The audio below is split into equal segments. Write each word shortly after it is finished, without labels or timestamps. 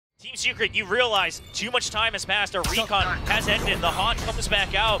Team Secret, you realize too much time has passed. Our recon has ended. The haunt comes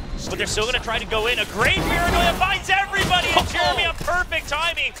back out, but they're still going to try to go in. A great paranoia finds everybody. And Jeremy on perfect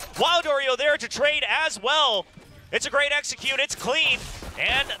timing. Wild Oreo there to trade as well. It's a great execute. It's clean.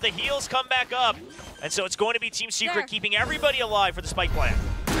 And the heals come back up. And so it's going to be Team Secret keeping everybody alive for the spike plant.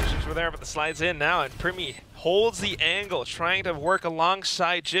 We're there, but the slide's in now, and Primmie holds the angle, trying to work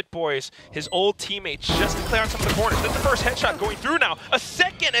alongside JitBoys, his old teammate, just to clear out some of the corners. That's the first headshot going through now. A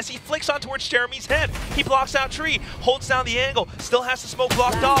second as he flicks on towards Jeremy's head. He blocks out Tree, holds down the angle, still has the smoke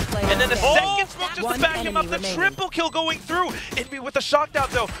blocked off, and then a second smoke just to back him up. The triple kill going through. Envy with the shockdown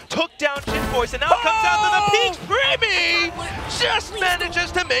though, took down JitBoys, and now comes out to the peaks. Primmie just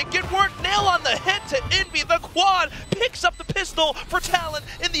manages to make it work. Nail on the head to Envy. The quad picks up the pistol for Talon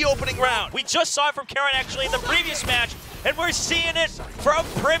in the opening round. We just saw it from Karen actually in the previous match, and we're seeing it from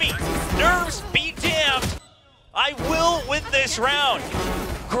Primmie. Nerves be damned. I will win this round.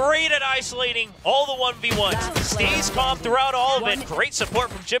 Great at isolating all the 1v1s. Stays calm throughout all of it. Great support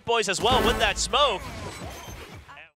from JitBoys as well with that smoke.